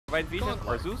Right vision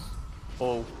or Zeus?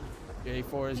 Oh.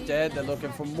 J4 is dead. They're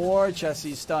looking for more.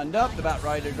 Jesse's stunned up. The Bat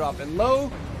Rider dropping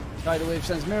low. Tidal Wave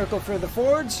sends Miracle further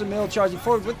forward. Samil charging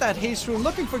forward with that haste rune,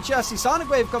 looking for Jesse. Sonic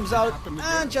Wave comes out,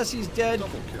 and Jesse's dead.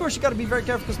 Of course, you got to be very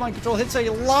careful because Mind Control hits a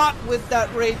lot with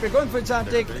that Rapier. Going for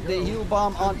Zantic, the heal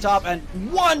bomb on top, and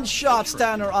one-shot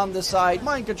Stanner on the side.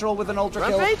 Mind Control with an ultra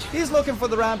kill. He's looking for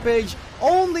the Rampage.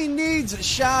 Only needs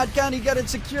Shad. Can he get it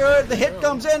secured? The hit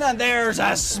comes in, and there's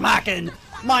a smacking.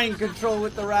 Mind Control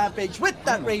with the Rampage, with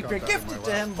that Rapier gifted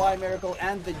to him by Miracle,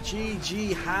 and the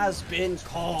GG has been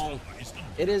called.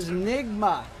 It is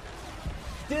Nigma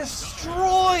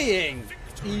destroying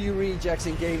EU Rejects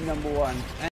in game number 1.